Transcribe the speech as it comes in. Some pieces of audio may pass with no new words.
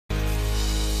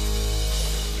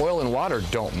oil and water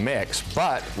don't mix,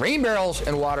 but rain barrels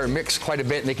and water mix quite a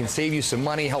bit, and they can save you some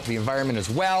money, help the environment as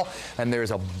well. And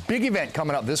there's a big event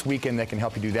coming up this weekend that can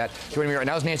help you do that. Joining me right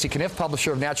now is Nancy Caniff,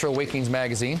 publisher of Natural Awakenings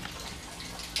magazine.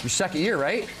 Your second year,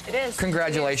 right? It is.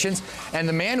 Congratulations. It is. And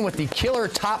the man with the killer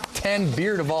top 10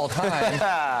 beard of all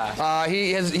time,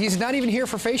 he's not even here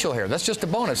for facial hair. That's just a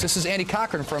bonus. This is Andy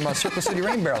Cochran from Circle City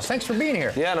Rain Barrels. Thanks for being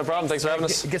here. Yeah, no problem. Thanks for having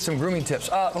us. Get some grooming tips.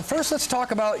 First, let's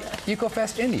talk about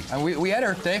EcoFest Indy. We had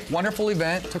Earth Day. Wonderful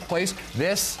event. Took place.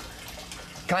 This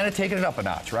kind of taking it up a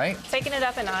notch, right? Taking it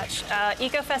up a notch.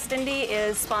 EcoFest Indy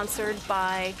is sponsored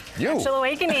by You. Natural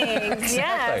Awakenings.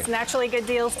 Exactly. Yes,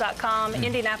 naturallygooddeals.com,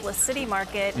 Indianapolis City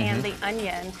Market, and The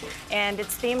Onion. And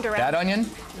it's themed around... That onion?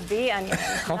 The Onion.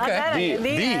 Okay. Not that onion. The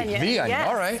Onion. The onion. Yes.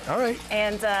 All right. All right.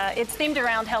 And it's themed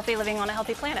around healthy living on a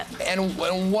healthy planet. And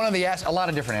one of a lot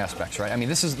of different aspects, right? I mean,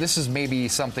 this is maybe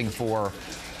something for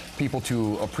people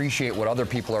to appreciate what other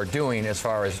people are doing as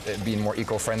far as being more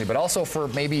eco-friendly, but also for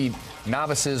maybe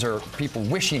novices or people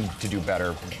wishing to do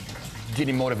better,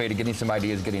 getting motivated, getting some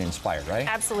ideas, getting inspired, right?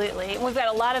 Absolutely. We've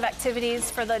got a lot of activities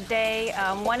for the day.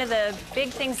 One of the big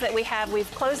things that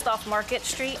we've closed off Market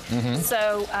Street.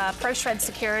 So ProShred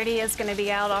Security is going to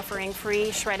be out offering free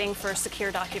shredding for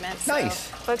secure documents. Nice.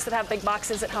 So folks that have big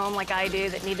boxes at home like I do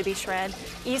that need to be shred.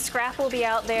 eScrap will be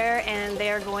out there, and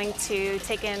they're going to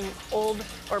take in old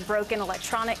or broken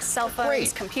electronics, cell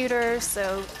phones, computers,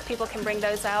 so people can bring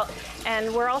those out.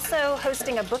 And we're also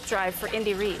hosting a book drive for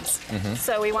Indy Reads.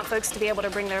 So we want folks to be able to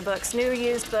bring their books, new,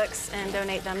 used books, and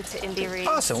donate them to Indy Reads.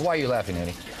 Awesome. Why are you laughing,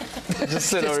 Andy? Just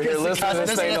sit over here listening to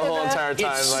this thing the whole entire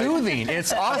time. It's soothing.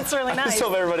 It's awesome. It's really nice. I just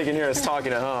hope everybody can hear us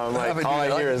talking at home. Like, all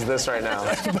I hear is this right now.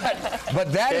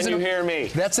 But that is Can you hear me?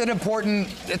 That's an important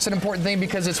thing,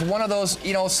 because it's one of those,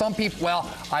 you know, some people,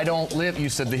 well, I don't live, you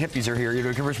said the hippies are here, you're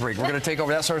doing a commercial break, we're going to take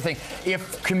over, that sort of thing.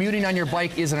 If commuting on your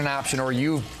bike isn't an option, or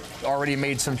you've already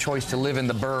made some choice to live in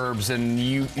the burbs, and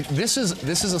this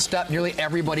is a step nearly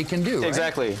everybody can do, right?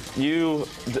 Exactly.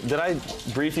 Did I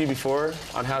brief you before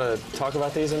on how to talk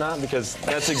about these or not? Because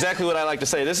that's exactly what I like to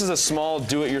say. This is a small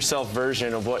do-it-yourself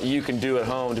version of what you can do at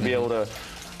home to be able to,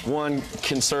 one,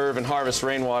 conserve and harvest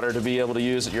rainwater to be able to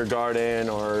use at your garden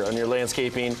or on your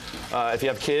landscaping. If you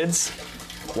have kids,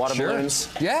 water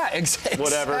balloons. Yeah, exactly.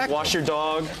 Whatever. Wash your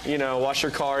dog, you know, wash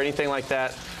your car, anything like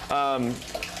that.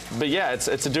 But yeah, it's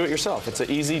a do-it-yourself. It's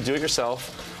an easy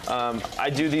do-it-yourself. I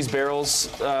do these barrels.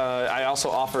 I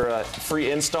also offer a free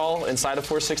install inside of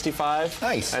 465.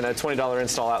 Nice. And a $20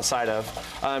 install outside of.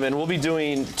 And we'll be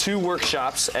doing 2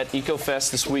 workshops at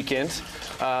EcoFest this weekend,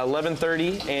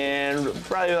 11:30 and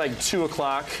probably like 2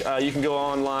 o'clock. You can go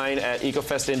online at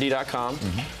ecofestindy.com,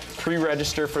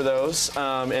 pre-register for those,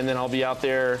 and then I'll be out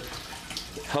there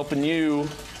helping you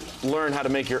learn how to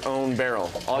make your own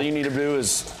barrel. All you need to do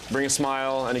is bring a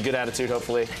smile and a good attitude,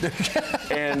 hopefully.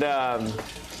 And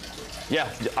yeah,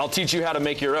 I'll teach you how to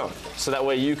make your own. So that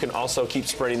way you can also keep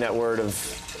spreading that word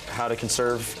of how to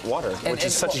conserve water, which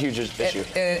is such a huge issue.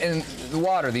 And the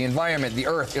water, the environment, the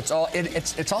earth, it's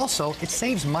also, it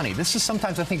saves money. This is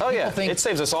sometimes I think people think. It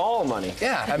saves us all money.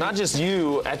 Yeah. I mean, not just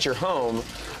you at your home.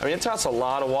 I mean, it costs a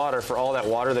lot of water for all that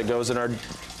water that goes in our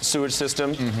sewage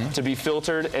system to be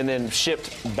filtered and then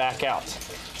shipped back out.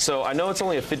 So I know it's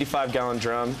only a 55-gallon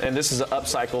drum, and this is an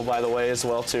upcycle, by the way, as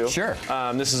well, too. Sure.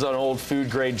 This is an old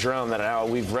food-grade drum that now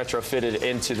we've retrofitted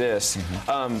into this.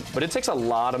 But it takes a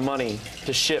lot of money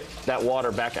to ship that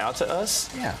water back out to us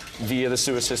via the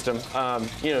sewage system.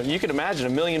 You know, you can imagine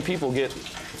 1 million people get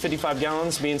 55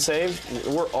 gallons being saved.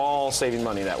 We're all saving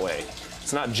money that way.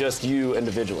 It's not just you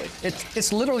individually.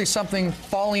 It's literally something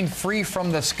falling free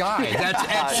from the sky. That's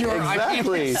at your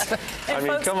exactly. I mean,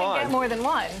 folks come can on. Get more than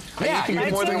one. Yeah, you can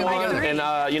get more than one.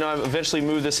 And you know, I've eventually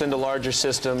moved this into larger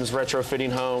systems,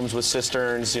 retrofitting homes with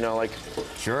cisterns. You know, like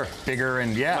bigger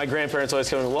and My grandparents always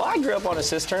tell me, "Well, I grew up on a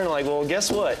cistern." Like, well,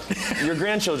 guess what? Your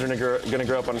grandchildren are going to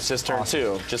grow up on a cistern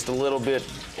too. Just a little bit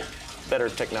better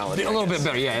technology. A little bit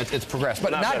better, yeah. It's progressed,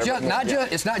 but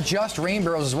it's not just rain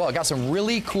barrels as well. It got some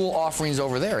really cool offerings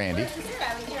over there, Andy.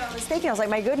 I was thinking, I was like,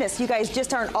 my goodness, you guys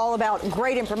just aren't all about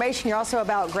great information. You're also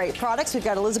about great products. We've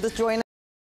got Elizabeth joining